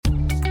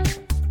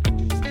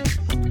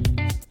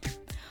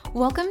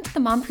Welcome to the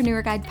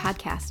Mompreneur Guide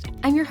podcast.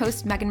 I'm your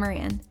host, Megan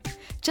Moran.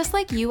 Just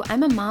like you,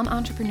 I'm a mom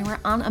entrepreneur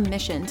on a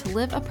mission to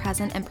live a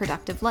present and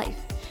productive life,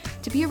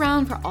 to be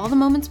around for all the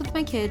moments with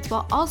my kids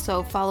while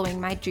also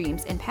following my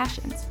dreams and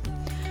passions.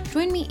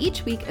 Join me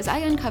each week as I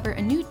uncover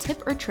a new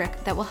tip or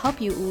trick that will help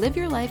you live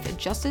your life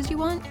just as you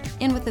want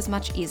and with as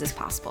much ease as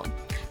possible.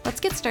 Let's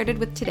get started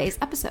with today's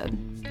episode.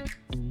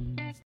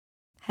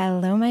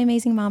 Hello, my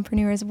amazing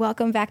mompreneurs.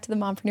 Welcome back to the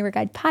Mompreneur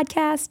Guide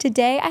podcast.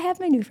 Today, I have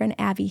my new friend,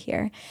 Abby,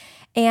 here.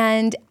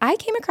 And I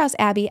came across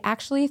Abby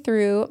actually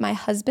through my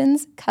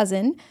husband's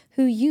cousin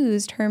who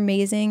used her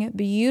amazing,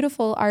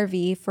 beautiful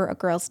RV for a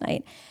girls'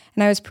 night.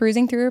 And I was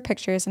perusing through her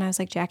pictures and I was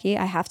like, Jackie,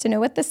 I have to know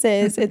what this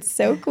is. It's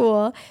so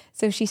cool.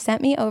 So she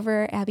sent me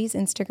over Abby's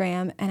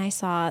Instagram and I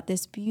saw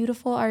this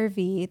beautiful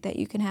RV that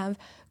you can have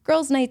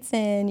girls' nights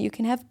in, you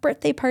can have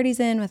birthday parties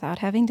in without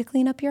having to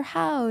clean up your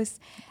house.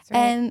 Right.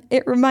 And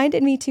it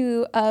reminded me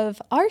too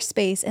of our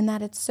space in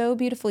that it's so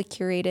beautifully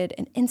curated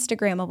and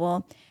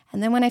Instagrammable.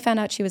 And then when I found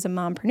out she was a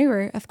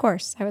mompreneur, of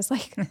course, I was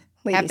like,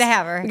 ladies, have to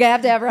have her. We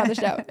have to have her on the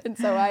show. And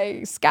so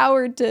I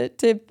scoured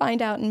to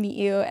find out and meet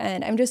you.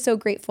 And I'm just so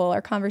grateful.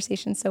 Our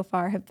conversations so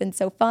far have been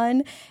so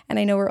fun. And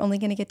I know we're only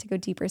going to get to go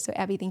deeper. So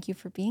Abby, thank you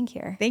for being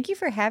here. Thank you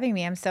for having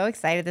me. I'm so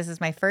excited. This is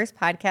my first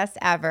podcast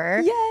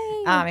ever.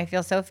 Yay! I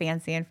feel so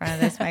fancy in front of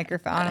this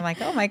microphone. I'm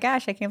like, oh my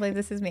gosh, I can't believe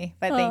this is me.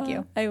 But thank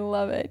you. I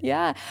love it.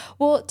 Yeah.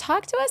 Well,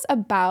 talk to us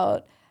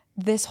about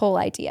this whole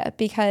idea,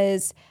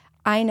 because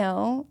I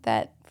know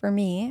that for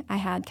me, I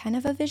had kind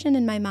of a vision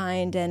in my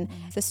mind, and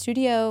the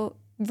studio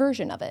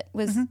version of it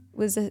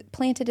was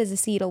planted as a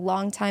seed a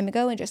long time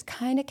ago and just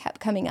kind of kept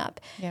coming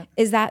up. Yep.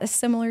 Is that a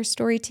similar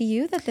story to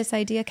you, that this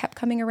idea kept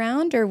coming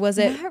around, or was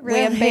it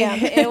wham bam?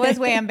 It was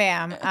wham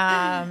bam.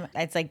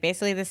 It's like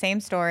basically the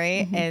same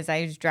story. As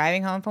I was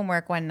driving home from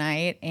work one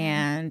night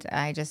and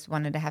I just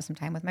wanted to have some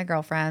time with my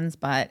girlfriends,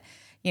 but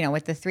you know,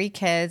 with the 3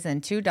 kids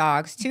and 2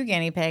 dogs, 2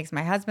 guinea pigs,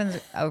 my husband's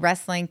a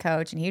wrestling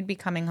coach and he'd be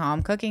coming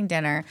home cooking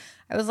dinner.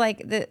 I was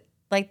like,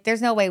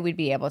 there's no way we'd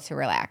be able to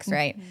relax,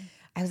 right?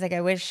 I was like,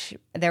 I wish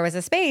there was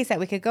a space that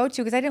we could go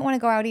to, because I didn't want to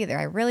go out either.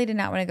 I really did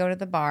not want to go to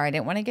the bar. I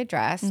didn't want to get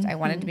dressed. I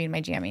wanted to be in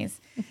my jammies.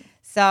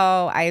 So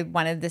I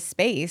wanted this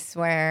space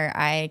where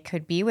I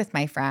could be with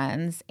my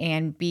friends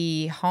and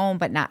be home,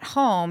 but not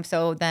home.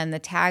 So then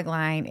the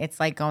tagline, it's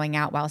like going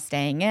out while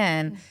staying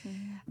in.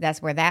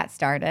 That's where that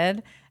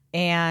started.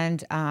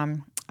 And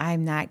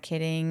I'm not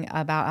kidding.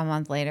 About a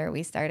month later,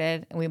 we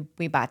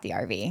bought the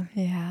RV.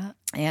 Yeah.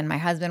 And my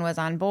husband was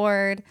on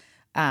board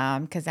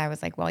because I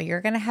was like, well,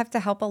 you're going to have to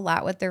help a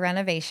lot with the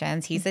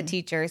renovations. He's a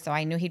teacher, so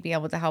I knew he'd be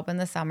able to help in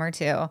the summer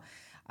too.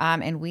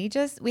 And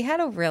we had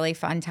a really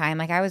fun time.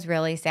 Like, I was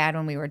really sad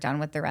when we were done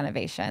with the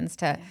renovations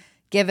to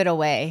give it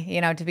away,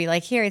 to be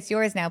like, here, it's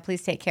yours now.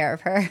 Please take care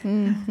of her.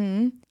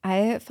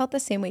 I felt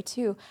the same way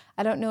too.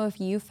 I don't know if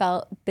you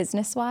felt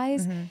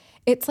business-wise.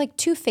 It's like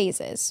 2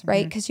 phases,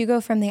 right? Because you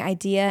go from the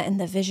idea and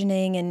the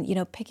visioning and,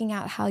 picking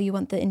out how you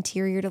want the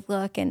interior to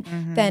look. And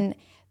then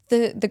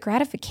the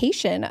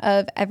gratification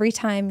of every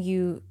time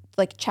you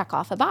like check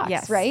off a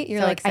box, right?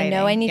 You're so like, exciting. I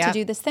know I need to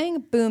do this thing.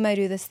 Boom, I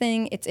do this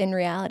thing. It's in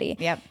reality.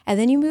 And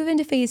then you move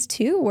into phase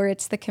 2 where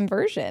it's the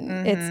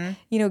conversion. It's,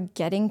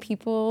 getting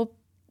people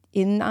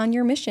in on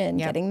your mission,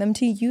 getting them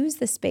to use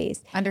the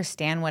space.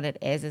 Understand what it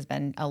is has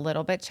been a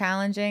little bit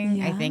challenging.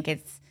 Yeah. I think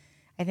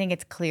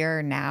it's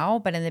clearer now,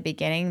 but in the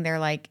beginning, they're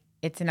like,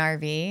 it's an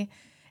RV.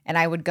 And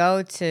I would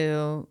go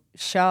to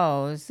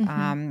shows,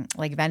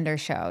 like vendor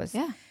shows,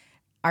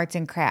 arts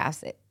and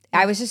crafts.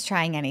 I was just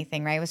trying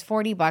anything, right? It was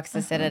 $40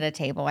 to sit at a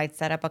table. I'd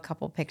set up a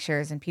couple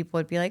pictures and people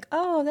would be like,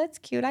 oh, that's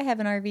cute. I have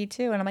an RV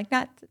too. And I'm like,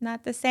 not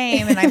the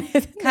same. And I'm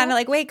kind of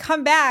like, wait,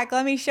 come back.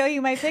 Let me show you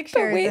my pictures.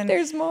 But wait,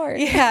 there's more.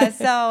 Yeah.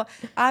 So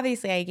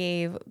obviously I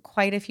gave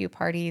quite a few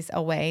parties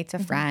away to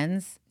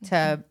friends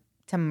to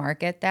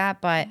market that.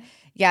 But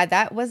yeah,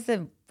 that was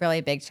the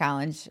really big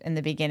challenge in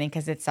the beginning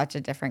because it's such a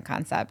different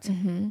concept.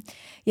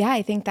 Yeah,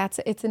 I think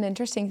it's an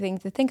interesting thing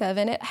to think of.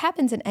 And it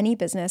happens in any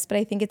business, but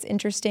I think it's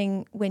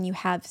interesting when you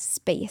have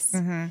space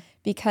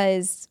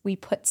because we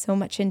put so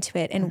much into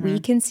it and we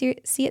can see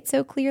it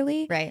so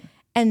clearly. Right.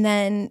 And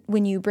then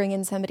when you bring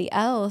in somebody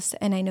else,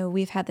 and I know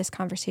we've had this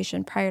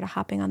conversation prior to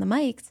hopping on the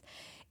mics,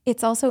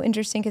 it's also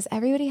interesting because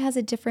everybody has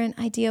a different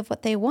idea of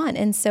what they want.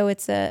 And so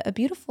it's a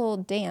beautiful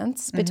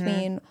dance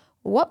between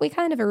what we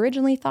kind of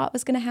originally thought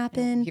was going to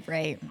happen,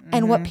 right,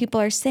 and what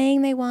people are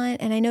saying they want.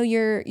 And I know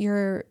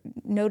you're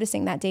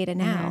noticing that data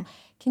now.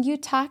 Can you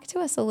talk to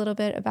us a little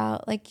bit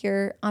about like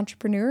your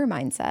entrepreneur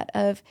mindset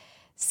of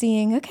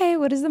seeing, okay,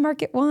 what does the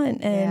market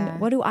want and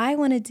what do I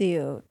want to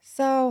do?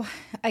 So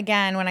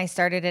again, when I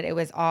started it, it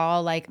was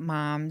all like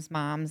moms,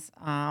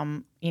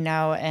 and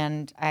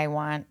I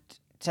want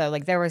to,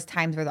 like, there was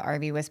times where the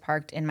RV was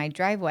parked in my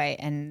driveway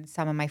and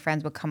some of my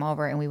friends would come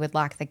over and we would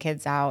lock the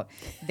kids out.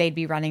 They'd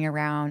be running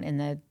around in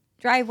the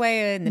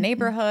driveway, in the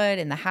neighborhood,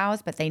 in the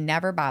house, but they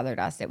never bothered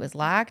us. It was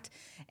locked.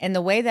 And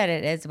the way that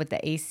it is with the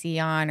AC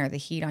on or the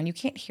heat on, you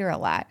can't hear a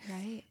lot.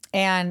 Right.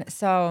 And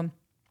so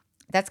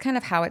that's kind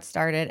of how it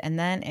started. And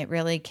then it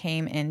really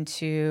came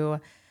into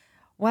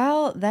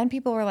Well, then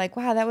people were like,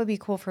 wow, that would be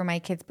cool for my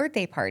kid's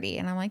birthday party.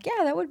 And I'm like,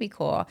 yeah, that would be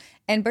cool.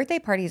 And birthday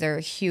parties are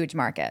a huge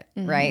market,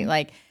 right?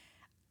 Like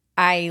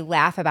I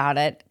laugh about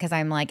it because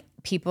I'm like,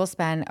 people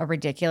spend a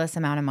ridiculous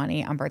amount of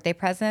money on birthday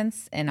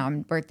presents and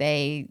on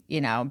birthday,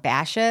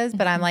 bashes.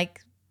 But I'm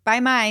like, buy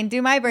mine,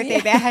 do my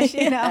birthday bash,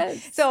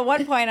 So at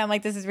one point I'm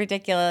like, this is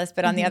ridiculous.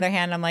 But on the other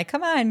hand, I'm like,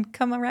 come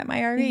and rent my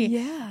RV.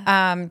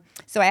 Yeah.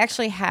 So I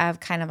actually have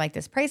kind of like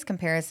this price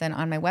comparison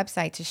on my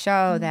website to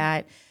show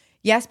that,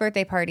 yes,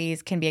 birthday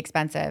parties can be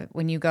expensive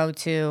when you go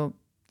to,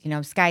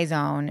 Sky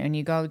Zone and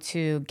you go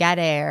to Get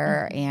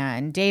Air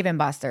and Dave and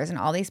Buster's and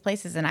all these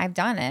places. And I've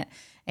done it.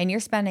 And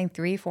you're spending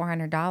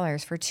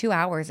 $300-$400 for 2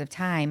 hours of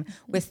time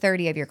with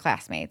 30 of your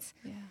classmates.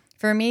 Yeah.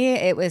 For me,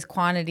 it was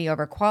quantity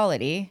over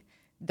quality,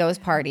 those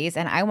parties.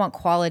 And I want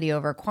quality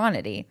over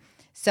quantity.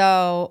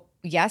 So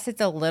yes,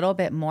 it's a little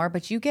bit more,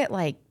 but you get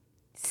like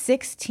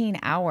 16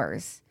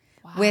 hours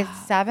with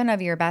 7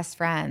 of your best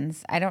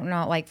friends. I don't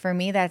know. Like for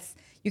me,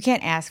 you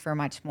can't ask for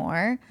much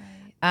more.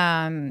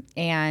 Right.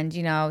 And,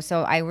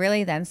 so I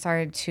really then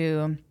started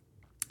to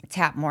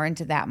tap more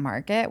into that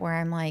market where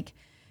I'm like,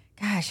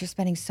 gosh, you're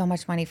spending so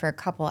much money for a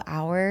couple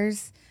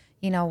hours.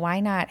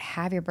 Why not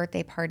have your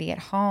birthday party at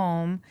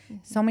home?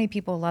 So many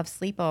people love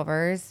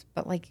sleepovers,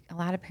 but like a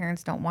lot of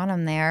parents don't want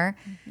them there.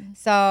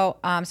 So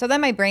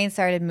then my brain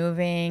started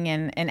moving.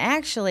 And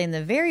actually in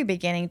the very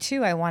beginning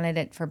too, I wanted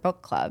it for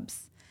book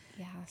clubs.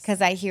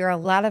 Because I hear a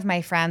lot of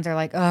my friends are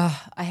like,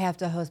 oh, I have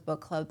to host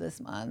book club this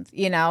month,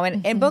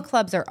 and book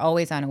clubs are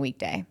always on a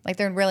weekday. Like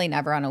they're really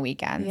never on a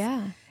weekend.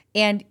 Yeah.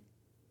 And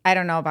I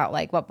don't know about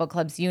like what book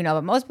clubs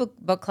but most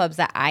book clubs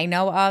that I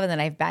know of and that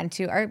I've been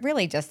to are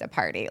really just a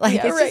party. Like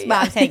it's just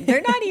moms hanging.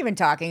 They're not even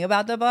talking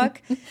about the book.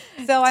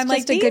 So I'm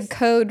like, just a good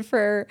code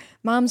for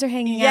moms are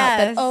hanging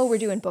out. But we're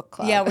doing book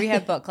club. Yeah, we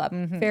have book club.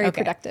 Very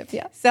productive.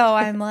 Yeah. So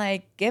I'm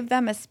like, give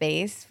them a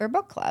space for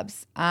book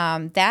clubs.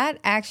 That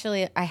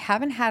actually, I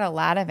haven't had a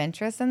lot of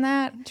interest in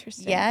that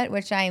yet,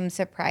 which I'm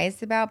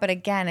surprised about. But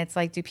again, it's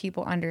like, do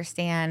people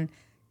understand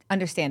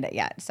it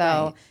yet?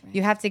 So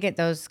you have to get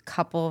those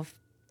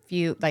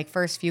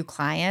first few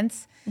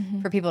clients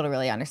for people to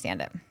really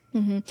understand it.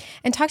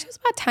 And talk to us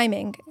about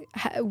timing.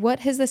 What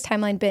has this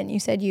timeline been? You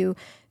said you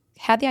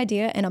had the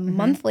idea and a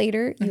month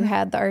later you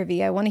had the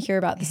RV. I want to hear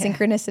about the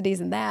synchronicities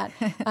in that.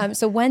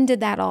 So when did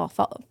that all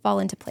fall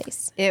into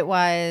place? It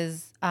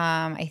was,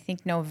 I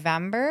think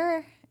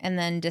November. And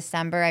then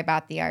December, I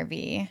bought the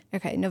RV.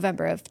 Okay,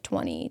 November of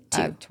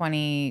 22.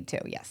 22,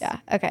 yes. Yeah,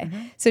 okay.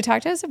 So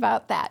talk to us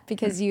about that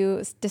because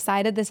you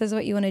decided this is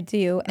what you want to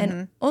do.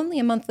 And only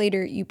a month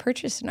later, you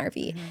purchased an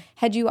RV.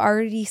 Had you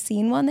already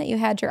seen one that you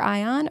had your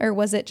eye on? Or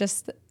was it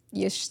just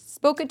you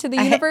spoke it to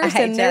the universe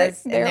and there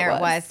it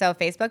was? So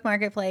Facebook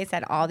Marketplace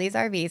had all these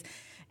RVs.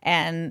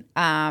 And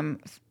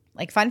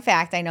like fun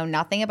fact, I know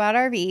nothing about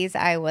RVs.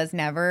 I was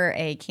never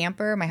a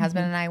camper. My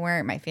husband and I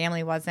weren't. My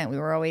family wasn't. We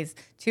were always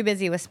too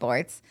busy with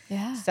sports.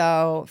 Yeah.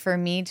 So for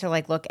me to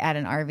like look at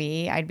an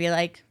RV, I'd be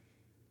like,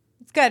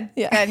 it's good.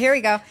 Yeah. Good. Here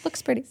we go.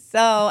 Looks pretty.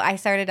 So I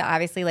started to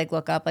obviously like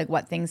look up like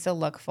what things to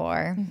look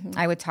for.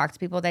 I would talk to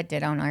people that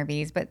did own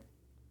RVs, but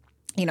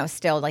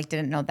still like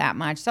didn't know that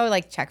much. So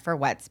like check for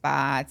wet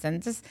spots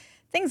and just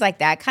things like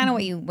that. Kind of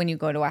what when you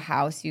go to a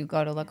house, you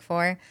go to look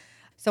for.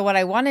 So what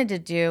I wanted to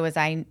do is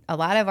a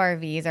lot of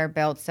RVs are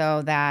built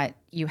so that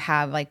you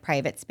have like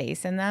private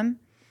space in them,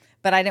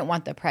 but I didn't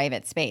want the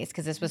private space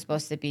because this was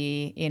supposed to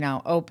be,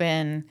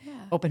 open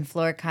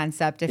floor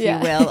concept, if you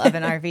will, of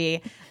an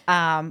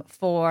RV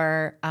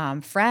for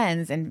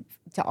friends and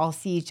to all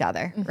see each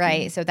other,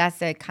 right? So that's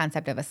the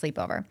concept of a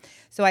sleepover.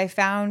 So I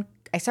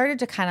started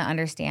to kind of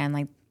understand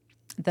like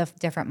the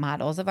different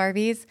models of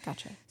RVs.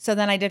 Gotcha. So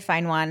then I did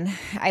find one.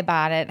 I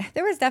bought it.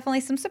 There was definitely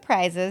some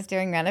surprises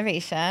during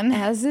renovation.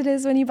 As it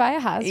is when you buy a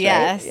house,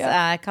 yes, right?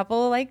 Yeah. A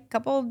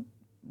couple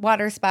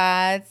water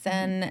spots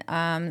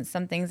and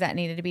some things that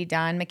needed to be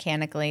done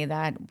mechanically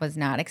that was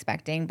not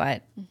expecting.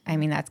 But I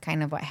mean, that's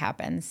kind of what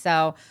happened.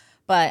 So,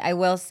 but I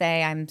will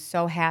say I'm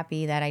so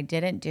happy that I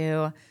didn't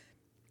do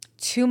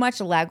too much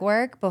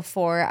legwork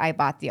before I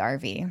bought the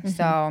RV.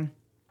 So,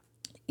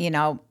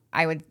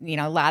 I would,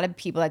 a lot of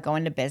people that go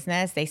into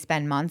business, they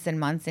spend months and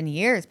months and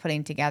years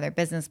putting together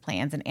business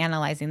plans and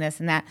analyzing this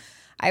and that.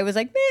 I was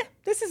like,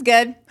 this is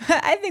good.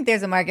 I think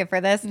there's a market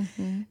for this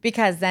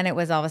because then it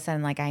was all of a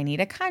sudden like, I need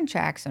a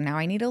contract. So now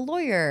I need a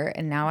lawyer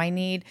and now I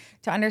need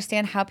to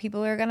understand how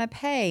people are going to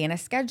pay and a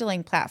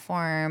scheduling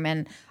platform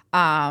and,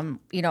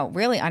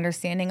 really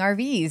understanding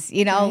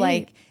RVs,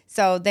 like,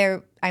 so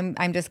there,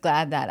 I'm just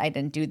glad that I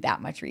didn't do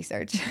that much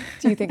research.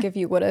 Do you think if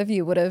you would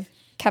have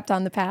kept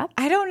on the path?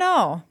 I don't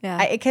know.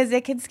 Yeah. Because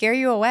it can scare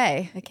you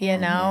away,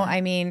 Yeah.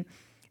 I mean,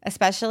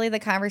 especially the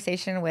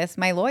conversation with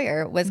my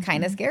lawyer was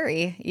kind of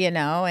scary,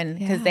 and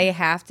because they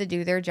have to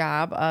do their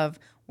job of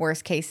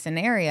worst case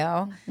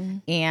scenario.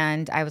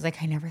 And I was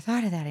like, I never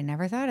thought of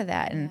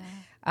that. And,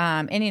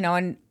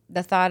 and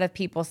the thought of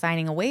people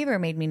signing a waiver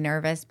made me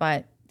nervous.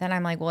 But then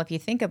I'm like, well, if you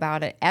think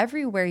about it,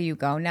 everywhere you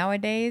go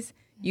nowadays,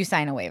 you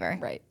sign a waiver.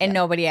 Right. And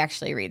nobody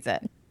actually reads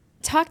it.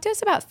 Talk to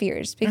us about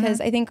fears,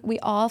 because I think we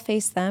all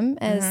face them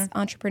as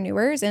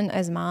entrepreneurs and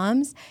as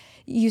moms.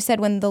 You said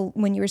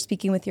when you were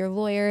speaking with your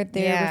lawyer,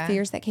 there were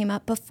fears that came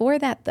up. Before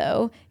that,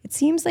 though, it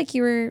seems like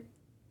you were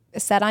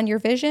set on your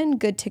vision,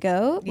 good to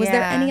go. Was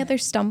there any other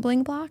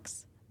stumbling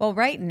blocks? Well,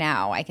 right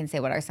now I can say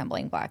what our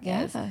stumbling block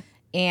is.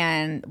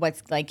 And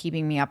what's like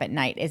keeping me up at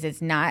night is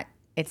it's not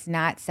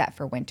set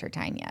for winter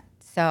time yet.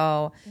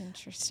 So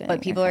interesting.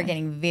 But people are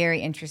getting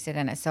very interested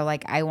in it. So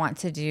like I want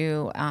to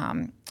do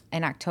an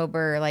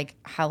October like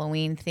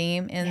Halloween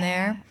theme in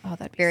there. Oh,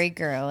 that'd be very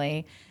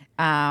girly.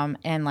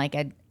 And like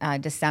a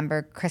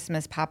December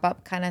Christmas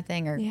pop-up kind of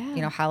thing,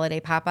 or holiday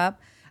pop-up.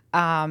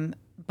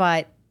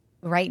 But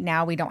right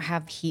now we don't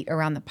have heat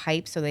around the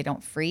pipes, so they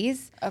don't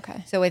freeze.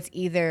 Okay. So it's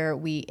either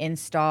we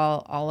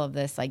install all of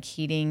this like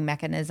heating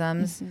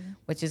mechanisms,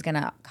 which is going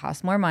to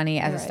cost more money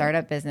as a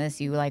startup business.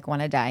 You like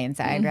want to die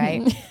inside,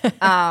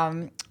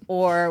 right?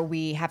 Or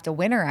we have to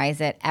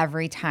winterize it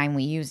every time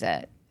we use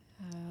it.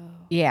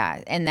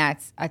 Yeah, and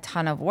that's a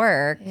ton of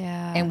work.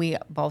 Yeah. And we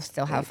both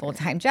still have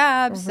full-time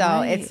jobs,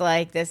 so it's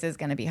like this is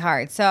going to be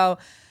hard. So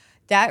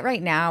that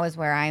right now is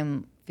where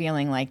I'm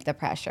feeling like the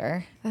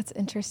pressure. That's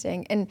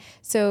interesting. And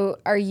so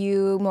are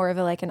you more of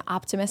an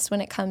optimist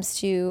when it comes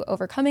to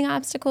overcoming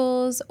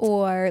obstacles,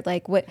 or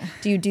like what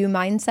do you do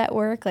mindset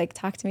work? Like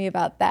talk to me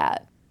about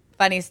that.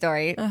 Funny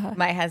story.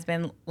 My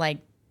husband, like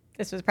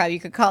this was probably,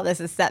 you could call this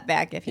a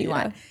setback if you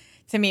want.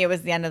 To me, it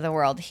was the end of the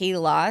world. He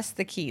lost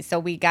the keys. So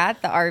we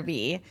got the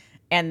RV.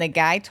 And the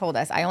guy told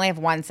us, I only have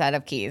one set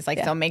of keys.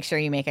 So make sure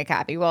you make a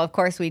copy. Well, of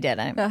course we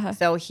didn't.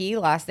 So he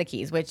lost the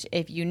keys, which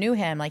if you knew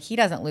him, like he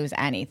doesn't lose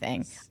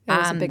anything.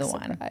 I'm the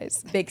one.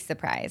 Big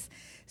surprise.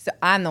 So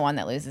I'm the one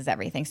that loses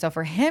everything. So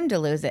for him to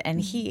lose it,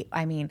 and he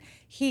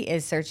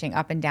is searching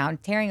up and down,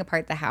 tearing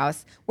apart the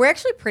house. We're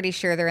actually pretty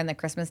sure they're in the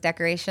Christmas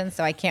decorations,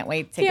 so I can't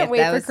wait to get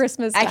those. For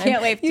Christmas time. I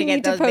can't wait to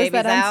get those babies out. You need to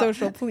post that on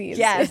social, please.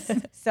 Yes.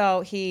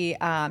 So he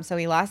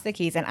lost the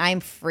keys, and I'm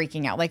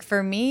freaking out. Like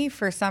for me,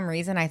 for some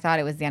reason, I thought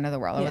it was the end of the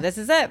world. Well, this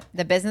is it.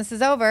 The business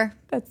is over.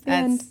 That's the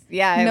end.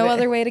 Yeah. No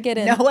other way to get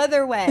in. No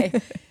other way.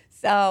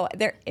 So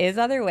there is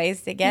other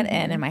ways to get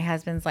in, and my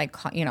husband's like,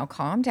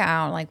 calm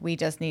down. Like we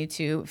just need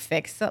to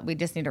we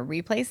just need to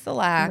replace the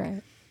lock.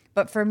 Right.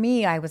 But for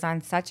me, I was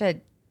on such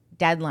a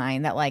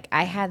deadline that like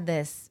I had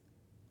this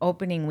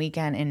opening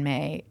weekend in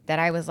May that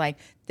I was like,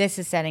 this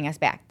is setting us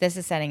back. This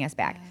is setting us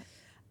back.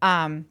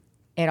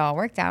 It all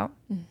worked out.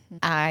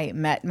 I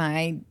met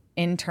my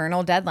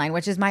internal deadline,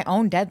 which is my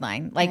own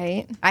deadline.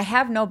 Like I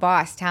have no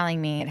boss telling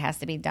me it has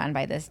to be done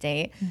by this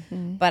date,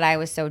 but I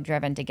was so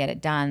driven to get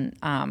it done.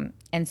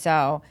 And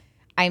so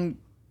I'm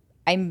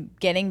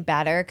getting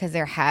better because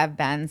there have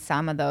been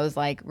some of those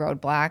like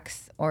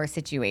roadblocks or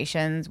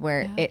situations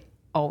where it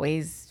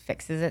always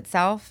fixes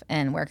itself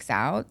and works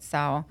out.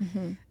 So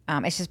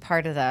it's just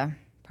part of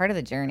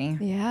the journey.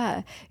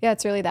 Yeah.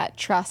 It's really that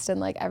trust and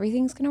like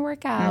everything's going to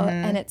work out.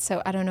 And it's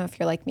so, I don't know if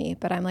you're like me,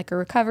 but I'm like a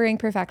recovering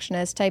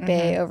perfectionist, type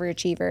A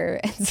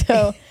overachiever. And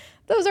so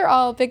those are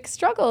all big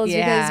struggles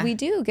because we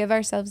do give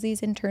ourselves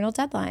these internal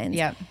deadlines.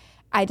 Yep.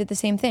 I did the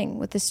same thing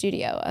with the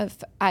studio.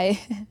 I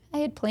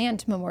had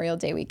planned Memorial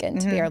Day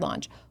weekend to be our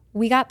launch.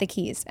 We got the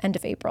keys end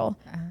of April.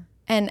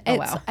 And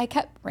I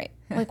kept,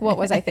 like what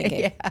was I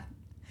thinking?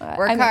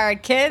 Work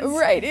hard, kids.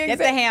 Right, exactly. Get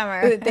the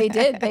hammer. They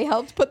did. They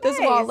helped put this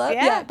wall up.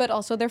 Yeah, but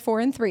also they're 4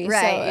 and 3.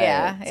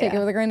 Right. So take it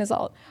with a grain of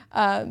salt.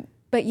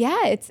 But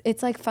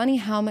it's like funny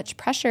how much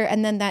pressure,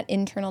 and then that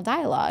internal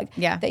dialogue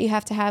that you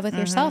have to have with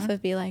yourself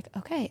of be like,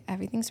 okay,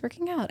 everything's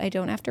working out. I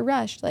don't have to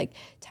rush. Like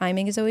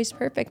timing is always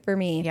perfect for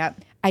me.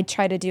 Yep. I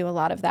try to do a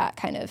lot of that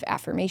kind of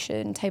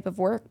affirmation type of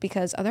work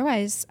because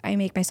otherwise I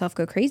make myself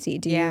go crazy.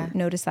 Do you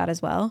notice that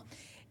as well?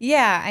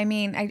 Yeah, I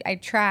mean, I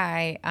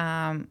try.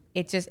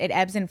 It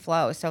ebbs and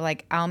flows. So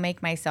like I'll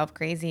make myself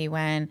crazy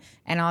and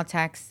I'll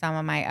text some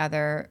of my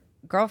other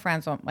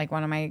girlfriends, like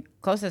one of my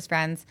closest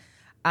friends,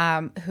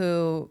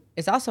 who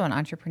is also an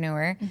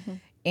entrepreneur,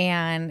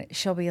 and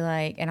she'll be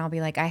like, and I'll be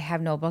like, I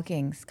have no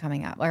bookings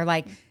coming up, or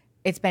like,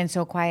 it's been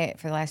so quiet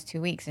for the last 2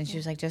 weeks, and she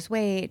was like, just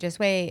wait,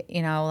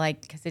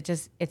 like, because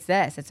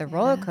it's a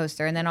roller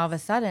coaster, and then all of a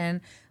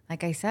sudden,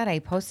 like I said, I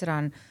posted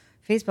on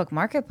Facebook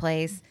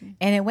Marketplace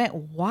and it went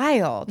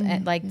wild.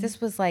 And like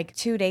this was like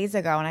 2 days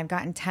ago and I've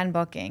gotten 10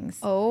 bookings.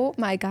 Oh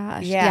my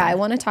gosh. Yeah, I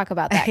want to talk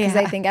about that because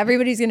I think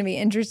everybody's going to be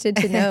interested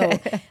to know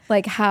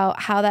like how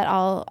that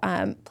all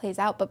plays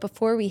out. But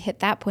before we hit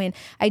that point,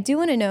 I do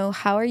want to know,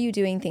 how are you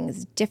doing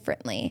things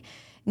differently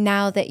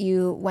now that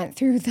you went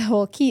through the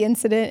whole key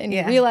incident and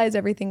you realize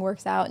everything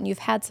works out and you've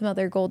had some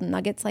other golden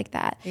nuggets like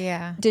that?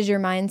 Yeah. Did your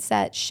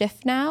mindset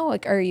shift now?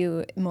 Like, are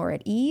you more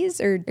at ease,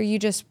 or are you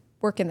just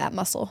working that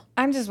muscle?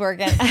 I'm just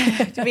working.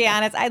 To be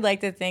honest, I'd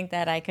like to think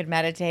that I could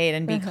meditate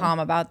and be calm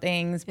about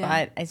things,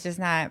 but it's just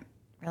not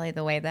really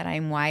the way that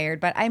I'm wired.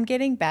 But I'm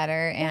getting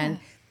better, and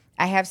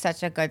I have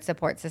such a good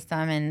support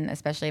system, and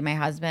especially my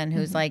husband,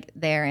 who's like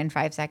there in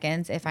 5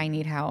 seconds if I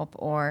need help,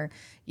 or,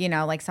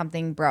 like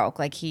something broke.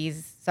 Like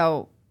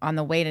so on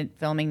the way to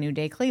filming New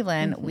Day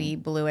Cleveland, we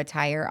blew a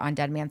tire on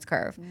Dead Man's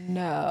Curve.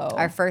 No.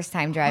 Our first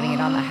time driving it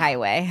on the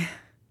highway.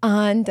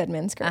 On Dead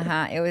Man's Curve.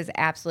 It was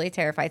absolutely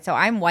terrified. So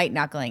I'm white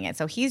knuckling it.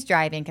 So he's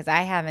driving because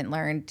I haven't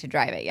learned to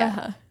drive it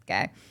yet.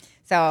 Okay.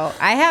 So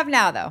I have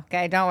now though.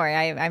 Okay. Don't worry.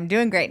 I'm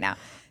doing great now.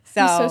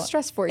 So I'm so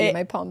stressed for you.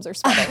 My palms are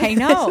sweating. I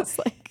know.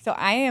 Like, so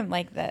I am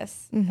like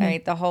this,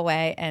 right, the whole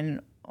way.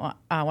 And one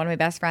of my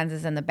best friends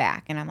is in the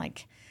back. And I'm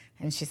like,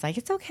 and she's like,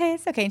 it's okay.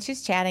 And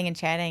she's chatting.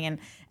 And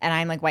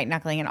I'm like white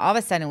knuckling. And all of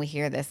a sudden we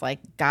hear this like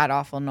god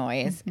awful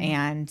noise.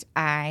 And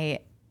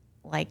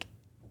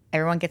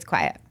everyone gets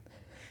quiet.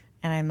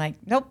 And I'm like,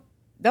 nope,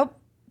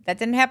 that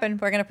didn't happen.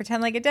 We're going to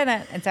pretend like it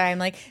didn't. And so I'm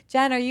like,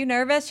 Jen, are you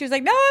nervous? She was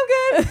like, no,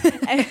 I'm good.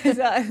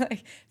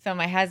 And so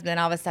my husband,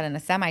 all of a sudden, a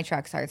semi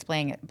truck starts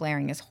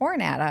blaring his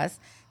horn at us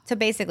to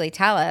basically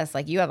tell us,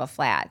 like, you have a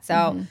flat.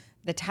 So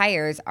the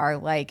tires are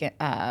like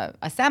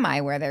a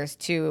semi where there's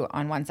two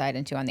on one side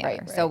and two on the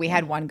other. So we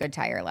had one good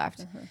tire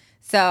left.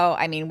 So,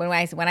 I mean, when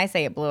I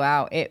say it blew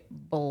out, it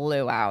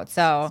blew out.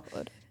 So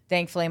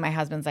thankfully, my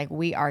husband's like,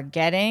 we are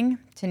getting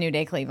to New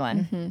Day,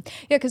 Cleveland.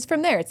 Yeah, because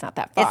from there, it's not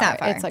that far. It's not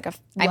far. It's like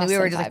we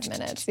were just just 5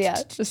 minutes.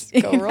 Yeah, just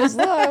go real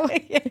slow.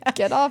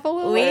 Get off a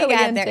little We early got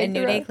there, and take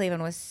New the Day, road.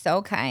 Cleveland was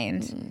so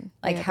kind,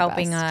 like They're the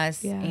helping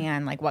best. us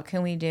and like, what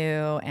can we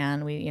do?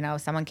 And we,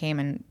 someone came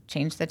and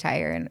changed the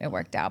tire and it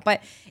worked out.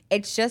 But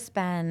it's just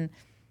been,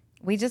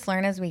 we just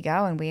learn as we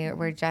go, and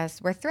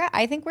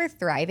I think we're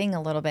thriving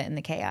a little bit in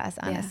the chaos,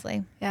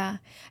 honestly. Yeah.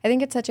 I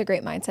think it's such a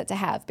great mindset to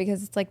have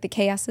because it's like the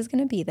chaos is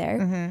going to be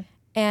there.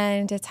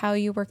 And it's how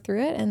you work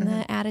through it and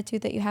the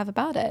attitude that you have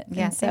about it.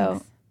 Yeah, and so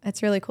thanks.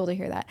 it's really cool to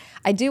hear that.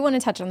 I do want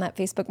to touch on that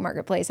Facebook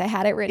Marketplace. I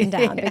had it written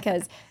down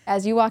because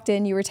as you walked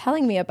in, you were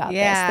telling me about this,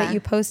 that you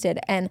posted.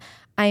 And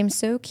I'm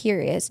so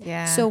curious.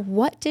 Yeah. So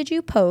what did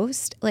you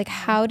post? Like,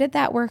 how did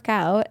that work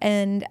out?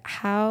 And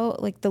how,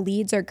 like, the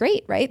leads are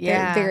great, right?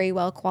 Yeah. They're very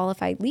well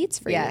qualified leads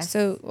for you.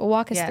 So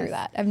walk us through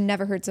that. I've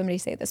never heard somebody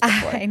say this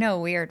before. I know,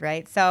 weird,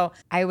 right? So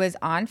I was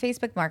on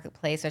Facebook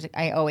Marketplace, which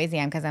I always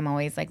am because I'm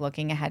always like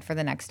looking ahead for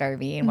the next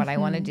RV and what I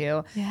want to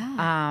do.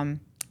 Yeah.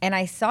 And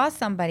I saw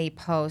somebody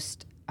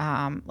post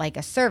like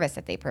a service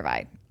that they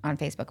provide on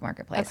Facebook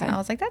Marketplace. And I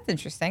was like, that's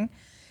interesting.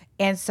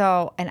 And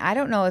so, and I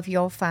don't know if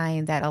you'll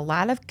find that a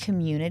lot of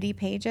community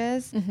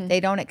pages, they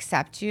don't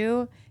accept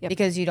you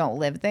because you don't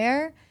live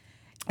there.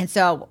 And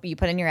so you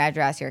put in your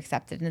address, you're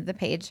accepted into the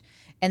page,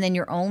 and then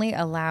you're only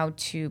allowed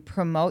to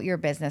promote your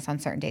business on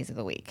certain days of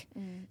the week.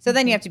 So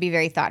then you have to be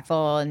very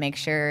thoughtful and make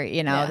sure,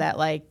 that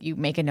like you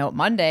make a note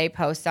Monday,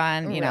 post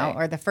on,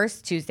 or the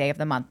first Tuesday of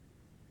the month.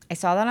 I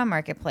saw that on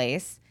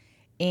Marketplace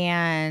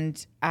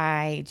and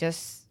I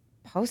just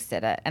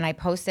posted it. And I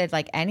posted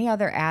like any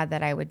other ad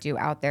that I would do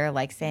out there,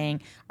 like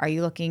saying, are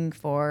you looking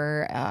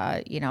for,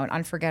 an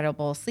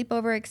unforgettable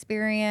sleepover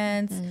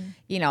experience,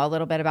 a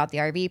little bit about the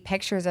RV,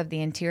 pictures of the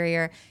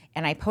interior.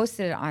 And I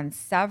posted it on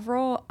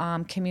several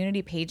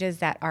community pages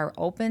that are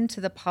open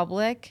to the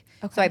public.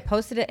 So I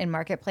posted it in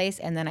Marketplace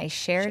and then I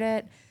shared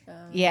it,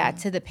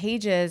 to the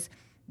pages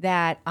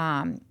that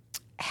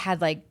had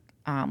like,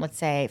 let's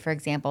say, for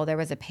example, there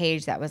was a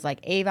page that was like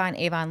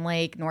Avon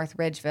Lake, North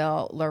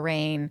Ridgeville,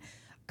 Lorraine,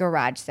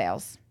 garage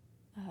sales.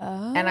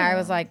 And I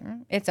was like,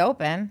 it's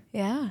open.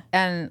 Yeah.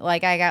 And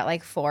like I got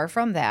like 4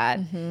 from that.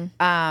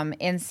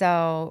 And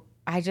so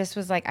I just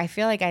was like, I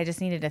feel like I just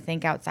needed to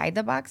think outside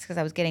the box because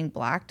I was getting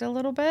blocked a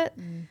little bit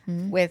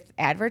with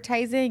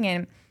advertising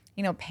and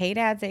paid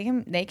ads,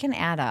 they can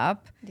add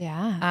up.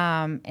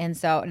 Yeah. And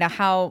so now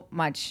how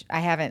much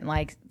I haven't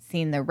like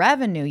seen the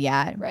revenue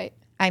yet. Right.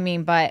 I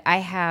mean, but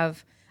I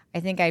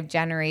think I've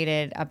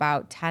generated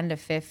about 10 to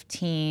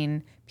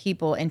 15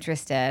 people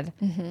interested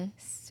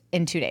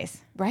in 2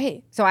 days.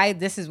 Right. So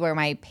this is where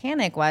my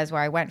panic was,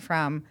 where I went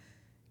from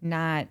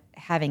not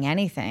having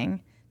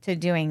anything to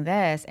doing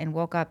this and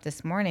woke up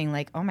this morning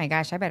like, oh my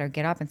gosh, I better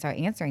get up and start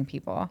answering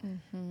people.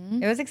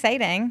 It was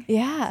exciting.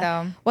 Yeah.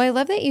 So, well, I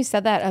love that you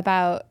said that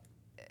about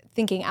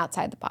thinking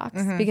outside the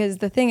box because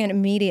the thing it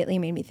immediately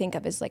made me think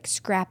of is like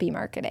scrappy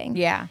marketing.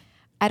 yeah.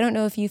 I don't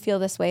know if you feel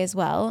this way as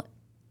well.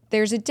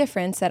 There's a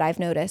difference that I've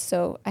noticed.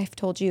 So I've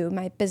told you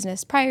my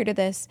business prior to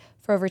this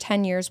for over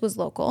 10 years was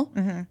local.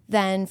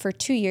 Then for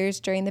 2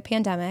 years during the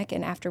pandemic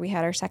and after we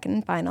had our second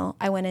and final,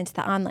 I went into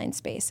the online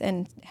space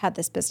and had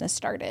this business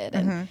started.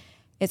 And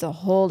it's a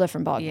whole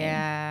different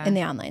ballgame in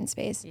the online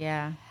space.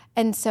 Yeah.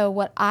 And so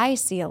what I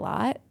see a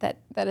lot that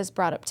is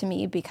brought up to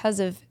me because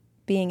of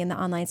being in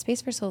the online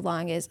space for so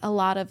long is a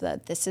lot of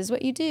this is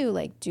what you do,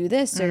 like do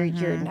this or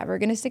you're never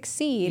going to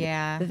succeed,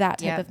 that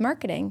type of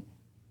marketing.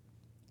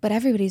 But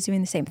everybody's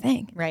doing the same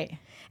thing. Right.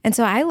 And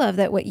so I love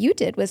that what you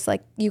did was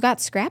like you got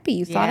scrappy,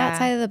 you thought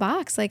outside of the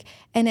box, like,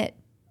 and it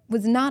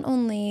was not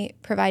only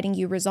providing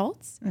you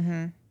results,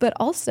 but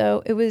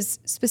also it was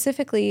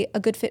specifically a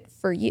good fit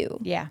for you.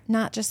 Yeah.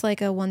 Not just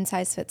like a one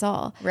size fits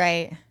all.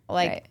 Right.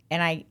 Like,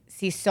 and I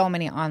see so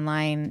many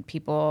online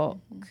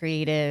people,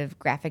 creative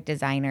graphic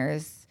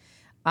designers,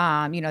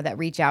 that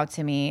reach out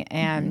to me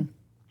and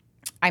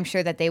I'm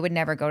sure that they would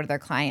never go to their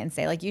client and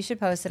say, like, you should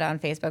post it on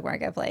Facebook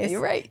Marketplace.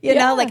 You're right. You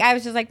know, like I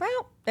was just like,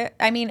 well,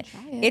 I mean, it.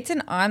 it's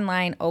an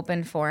online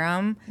open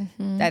forum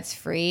that's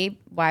free.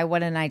 Why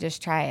wouldn't I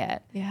just try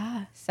it?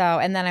 Yeah. So,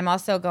 and then I'm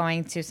also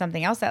going to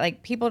something else that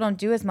like people don't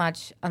do as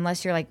much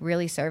unless you're like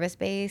really service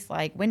based,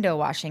 like window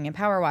washing and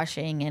power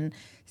washing and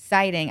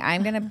siding.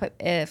 I'm going to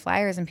put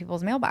flyers in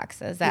people's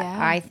mailboxes that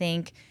I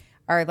think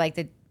are like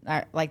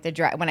the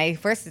drive. When I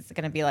first, it's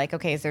going to be like,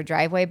 okay, is their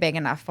driveway big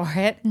enough for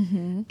it?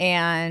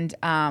 And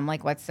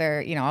like, what's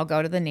their, you know, I'll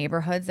go to the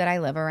neighborhoods that I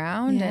live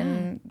around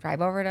and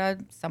drive over to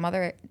some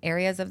other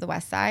areas of the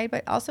West Side,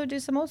 but also do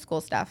some old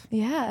school stuff.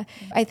 Yeah.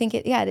 I think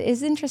it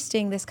is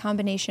interesting, this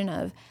combination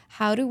of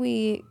how do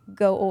we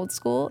go old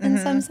school in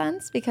some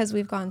sense, because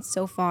we've gone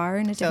so far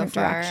in a different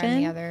direction.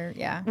 And the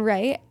other,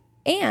 Right.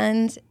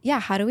 And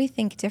how do we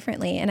think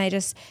differently? And I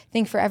just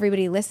think for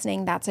everybody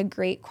listening, that's a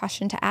great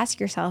question to ask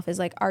yourself is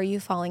like, are you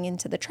falling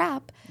into the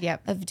trap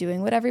of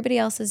doing what everybody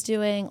else is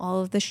doing,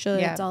 all of the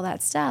shoulds, all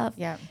that stuff?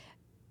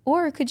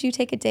 Or could you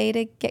take a day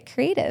to get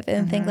creative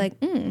and think like,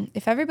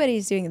 if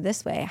everybody's doing it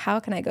this way, how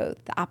can I go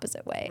the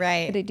opposite way?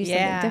 Right. Could I do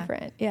something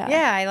different?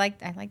 Yeah, I like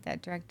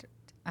that direct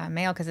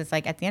mail, because it's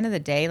like at the end of the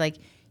day, like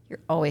you're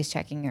always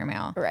checking your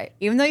mail. Right.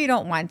 Even though you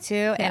don't want to,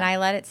 and I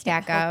let it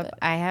stack up.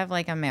 I have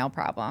like a mail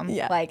problem.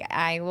 Yeah. Like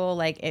I will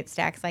it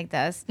stacks like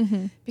this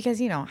because,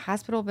 you know,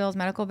 hospital bills,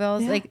 medical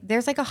bills, like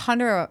there's like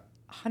 100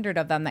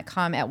 of them that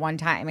come at one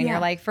time. And you're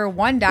like, for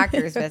one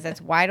doctor's visits,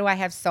 why do I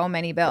have so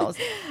many bills?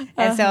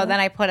 And so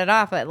then I put it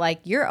off. But like,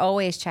 you're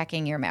always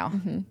checking your mail.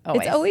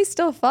 Always. It's always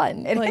still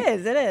fun. It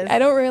is. I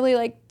don't really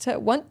like to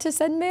want to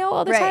send mail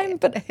all the time,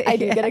 but I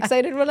do get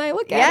excited when I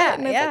look at it.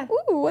 And it's like,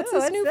 ooh, what's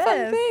this new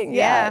fun thing?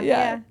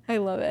 Yeah. I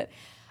love it.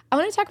 I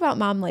want to talk about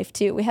mom life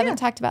too. We haven't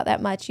talked about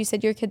that much. You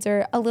said your kids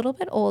are a little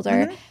bit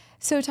older.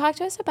 So talk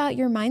to us about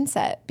your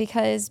mindset,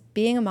 because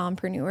being a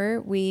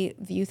mompreneur, we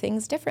view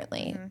things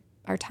differently.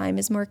 Our time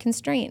is more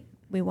constrained.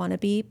 We want to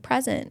be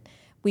present.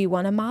 We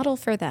want to model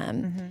for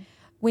them.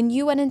 When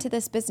you went into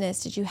this business,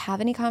 did you have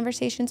any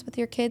conversations with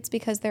your kids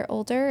because they're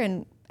older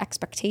and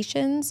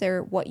expectations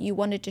or what you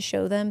wanted to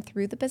show them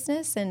through the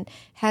business? And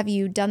have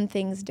you done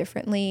things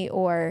differently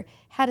or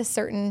had a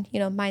certain,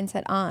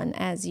 mindset on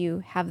as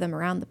you have them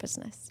around the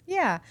business?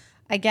 Yeah.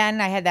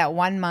 Again, I had that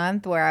 1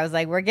 month where I was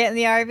like, we're getting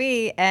the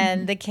RV,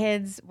 and the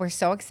kids were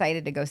so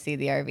excited to go see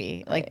the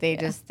RV. Like they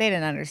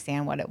didn't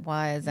understand what it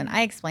was. And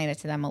I explained it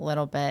to them a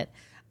little bit.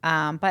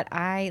 But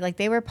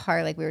they were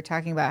like we were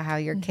talking about how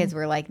your kids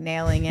were like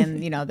nailing in,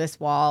 this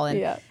wall.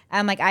 And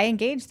I'm like, I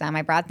engaged them.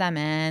 I brought them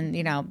in,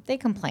 they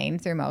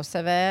complained through most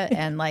of it.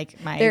 And like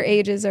their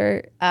ages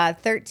are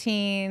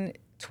 13,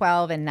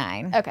 12, and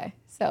 9. Okay.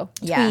 So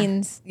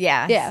tweens.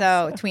 Yeah.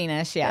 So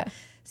tweenish. Yeah.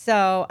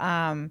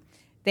 So,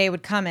 they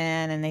would come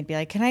in and they'd be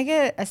like, can I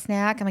get a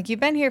snack? I'm like, you've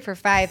been here for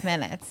 5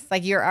 minutes.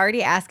 Like you're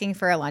already asking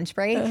for a lunch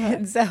break.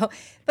 And so,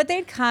 but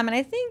they'd come. And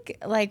I think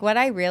like what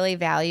I really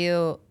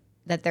value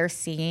that they're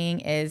seeing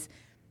is,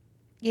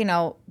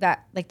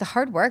 that like the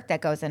hard work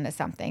that goes into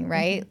something,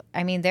 right?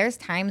 I mean, there's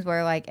times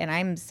where and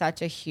I'm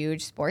such a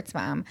huge sports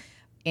mom,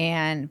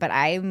 but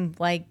I'm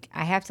like,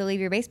 I have to leave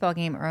your baseball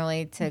game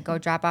early to go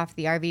drop off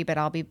the RV, but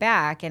I'll be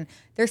back. And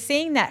they're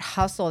seeing that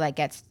hustle that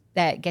gets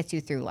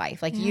you through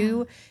life. Like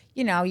you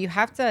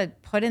have to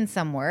put in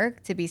some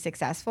work to be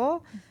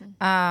successful.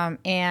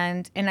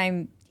 And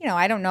I'm,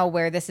 I don't know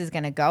where this is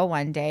going to go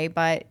one day,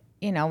 but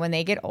when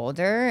they get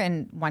older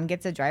and one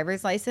gets a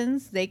driver's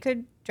license, they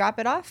could drop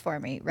it off for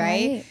me.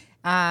 Right.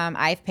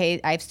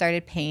 I've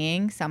started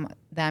paying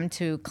them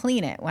to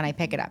clean it when I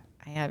pick it up.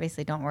 I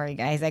obviously, don't worry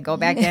guys. I go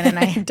back in and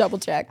I double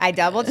check,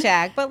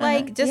 but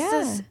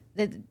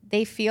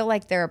they feel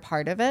like they're a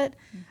part of it.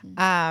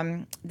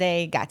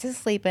 They got to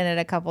sleep in it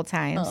a couple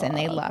times and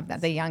they love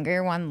that. The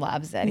younger one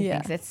loves it. He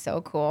thinks it's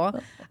so cool.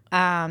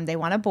 They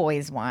want a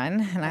boys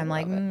one. And I'm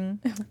like,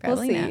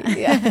 probably we'll not.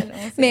 See. Yeah.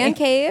 We'll see. Man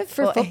cave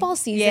for football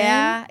season.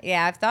 Yeah.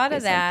 I've thought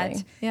of that.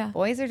 Something. Yeah.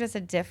 Boys are just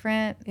a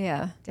different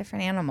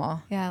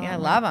animal. Yeah. I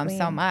love them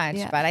so much,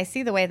 but I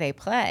see the way they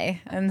play.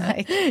 And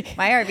like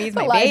my RV's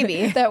my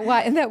baby. That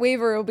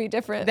waiver will be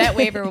different. That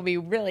waiver will be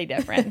really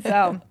different.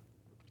 So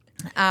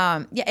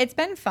it's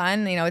been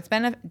fun. It's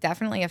been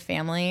definitely a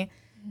family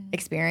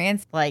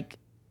experience. Like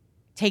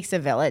takes a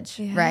village,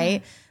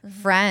 right?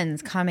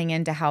 Friends coming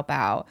in to help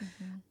out.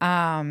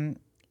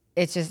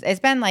 It's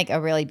been like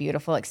a really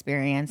beautiful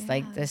experience.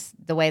 Like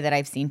the way that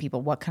I've seen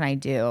people, what can I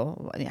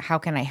do? How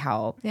can I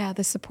help? Yeah.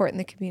 The support in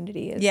the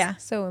community is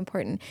so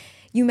important.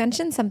 You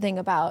mentioned something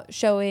about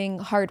showing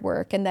hard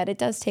work and that it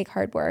does take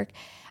hard work.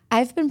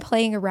 I've been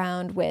playing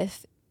around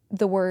with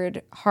the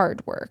word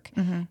hard work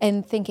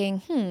and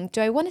thinking,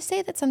 do I want to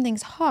say that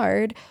something's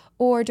hard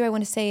or do I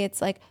want to say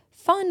it's like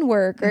fun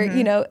work or,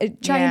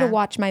 trying to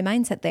watch my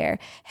mindset there.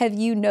 Have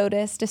you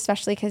noticed,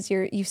 especially because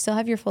you still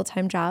have your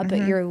full-time job,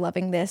 but you're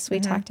loving this, we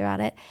talked about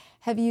it.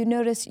 Have you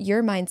noticed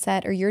your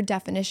mindset or your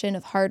definition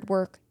of hard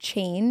work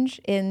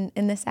change in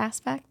this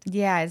aspect?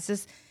 Yeah, it's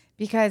just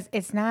because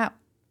it's not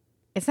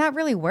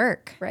really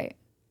work. Right.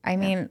 I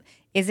mean,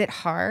 is it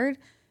hard?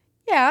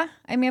 Yeah.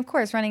 I mean, of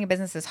course, running a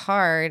business is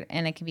hard,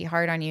 and it can be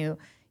hard on you,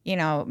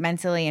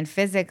 mentally and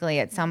physically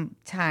at some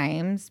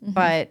times,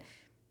 but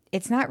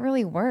it's not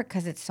really work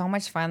because it's so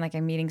much fun. Like,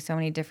 I'm meeting so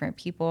many different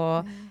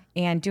people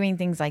and doing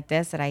things like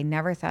this that I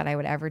never thought I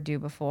would ever do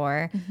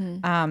before.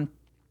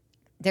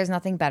 There's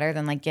nothing better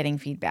than like getting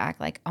feedback.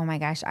 Like, oh my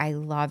gosh, I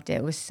loved it.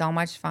 It was so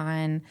much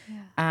fun.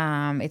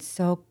 Yeah. It's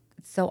so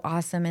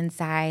awesome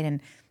inside.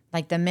 And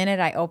like the minute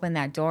I open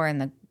that door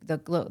and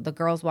the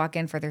girls walk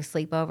in for their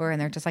sleepover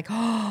and they're just like,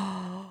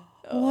 oh,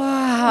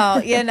 wow,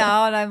 and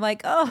I'm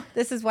like, oh,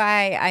 this is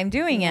why I'm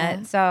doing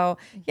it. So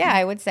yeah,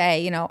 I would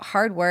say,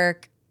 hard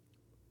work.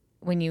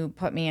 When you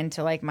put me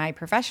into like my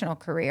professional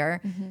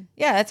career,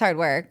 yeah, that's hard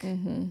work,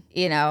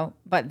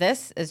 but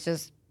this is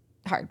just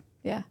hard.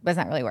 Yeah. But it's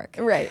not really work.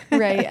 Right.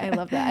 I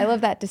love that. I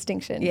love that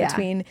distinction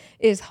between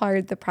is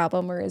hard the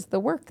problem or is the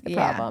work the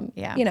problem.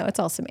 Yeah. It's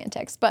all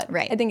semantics, but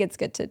I think it's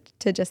good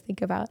to just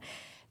think about.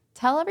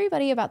 Tell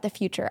everybody about the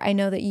future. I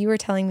know that you were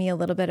telling me a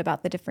little bit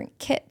about the different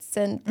kits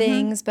and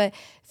things, but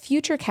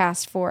future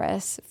cast for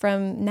us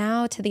from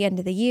now to the end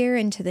of the year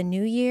into the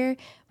new year.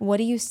 What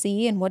do you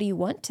see and what do you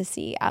want to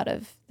see out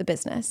of the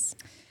business?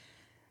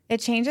 It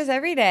changes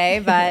every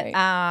day, but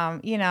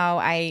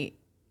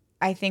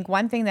I think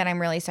one thing that I'm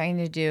really starting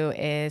to do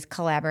is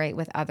collaborate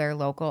with other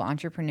local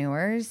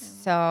entrepreneurs.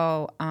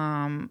 So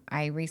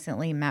I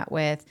recently met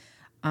with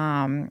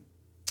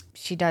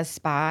she does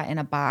spa in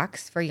a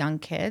box for young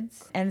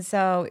kids. And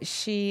so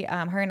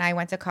her and I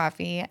went to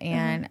coffee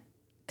and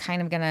kind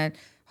of going to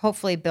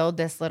hopefully build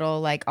this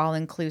little like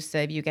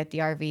all-inclusive, you get the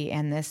RV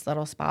and this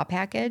little spa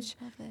package.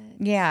 Love it.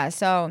 Yeah.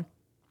 So,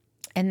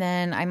 and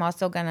then I'm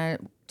also going to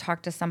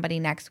talk to somebody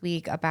next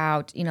week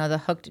about, the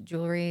hooked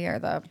jewelry or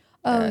the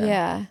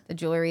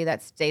jewelry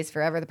that stays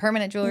forever, the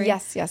permanent jewelry.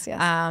 Yes.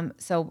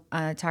 So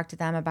talk to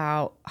them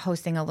about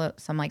hosting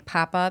some like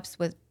pop-ups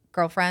with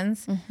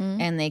girlfriends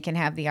and they can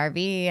have the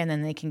RV and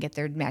then they can get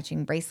their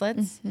matching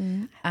bracelets.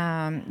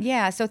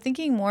 So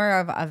thinking more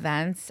of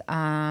events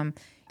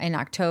in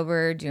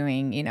October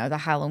doing, the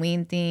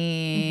Halloween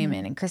theme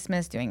and in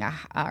Christmas doing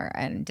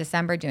and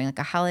December doing like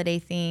a holiday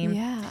theme.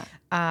 Yeah.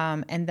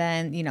 And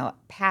then,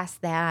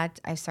 past that,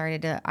 I've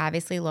started to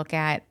obviously look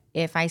at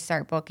if I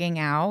start booking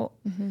out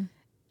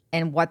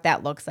and what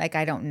that looks like,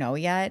 I don't know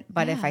yet.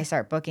 But if I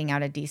start booking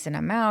out a decent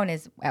amount,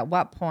 is at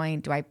what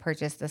point do I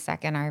purchase the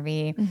second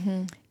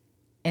RV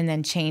and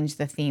then change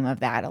the theme of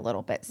that a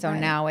little bit? So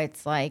now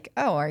it's like,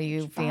 oh, are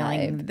you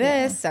feeling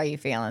this? Are you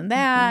feeling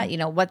that?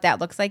 What that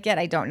looks like yet,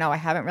 I don't know. I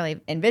haven't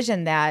really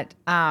envisioned that.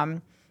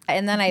 And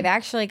then I've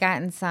actually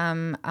gotten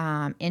some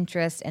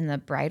interest in the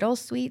bridal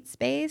suite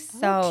space.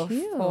 So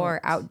for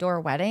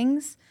outdoor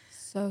weddings.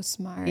 So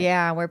smart.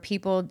 Yeah, where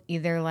people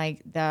either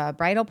like the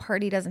bridal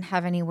party doesn't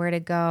have anywhere to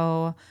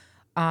go,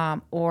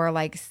 or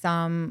like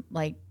some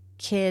like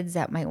kids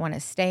that might want to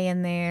stay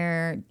in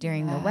there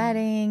during the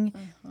wedding.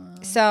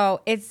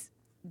 So it's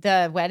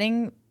the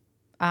wedding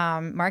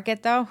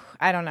market though.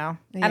 I don't know.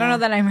 I don't know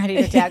that I'm ready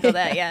to tackle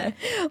that yet.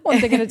 One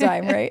thing at a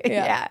time, right?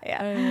 Yeah.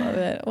 I love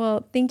it.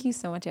 Well, thank you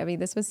so much, Abby.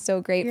 This was so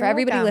great. You're For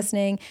everybody welcome.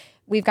 listening,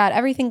 we've got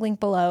everything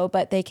linked below,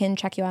 but they can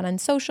check you out on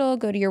social,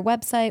 go to your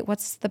website.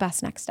 What's the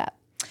best next step?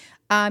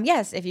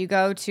 Yes, if you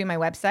go to my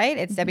website,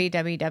 it's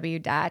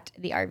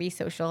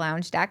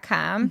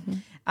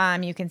www.thervsociallounge.com.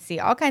 You can see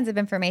all kinds of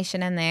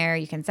information in there.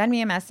 You can send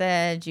me a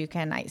message. You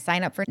can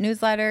sign up for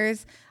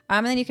newsletters.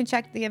 And then you can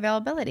check the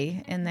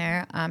availability in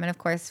there. And of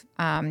course,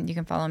 you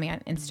can follow me on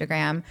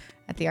Instagram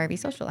at the RV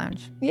Social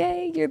Lounge.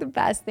 Yay, you're the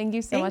best. Thank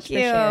you so much for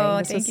sharing.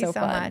 This was so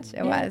fun. Much.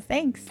 It was.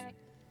 Thanks.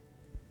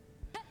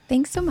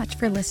 Thanks so much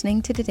for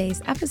listening to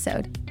today's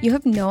episode. You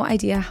have no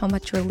idea how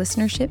much your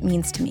listenership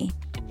means to me.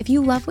 If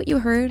you love what you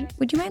heard,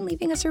 would you mind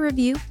leaving us a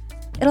review?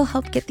 It'll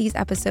help get these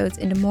episodes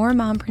into more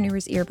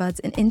mompreneurs'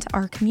 earbuds and into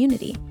our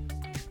community.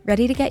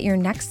 Ready to get your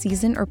next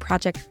season or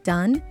project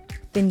done?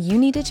 Then you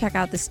need to check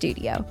out the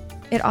studio.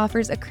 It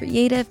offers a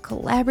creative,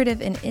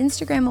 collaborative, and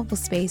Instagrammable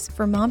space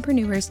for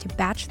mompreneurs to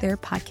batch their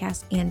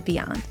podcast and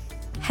beyond.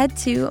 Head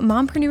to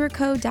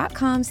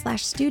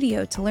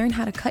mompreneurco.com/studio to learn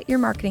how to cut your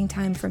marketing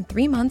time from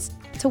 3 months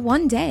to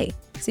 1 day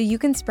so you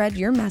can spread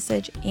your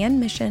message and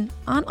mission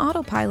on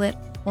autopilot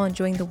while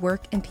enjoying the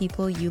work and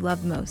people you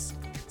love most.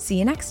 See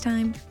you next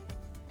time.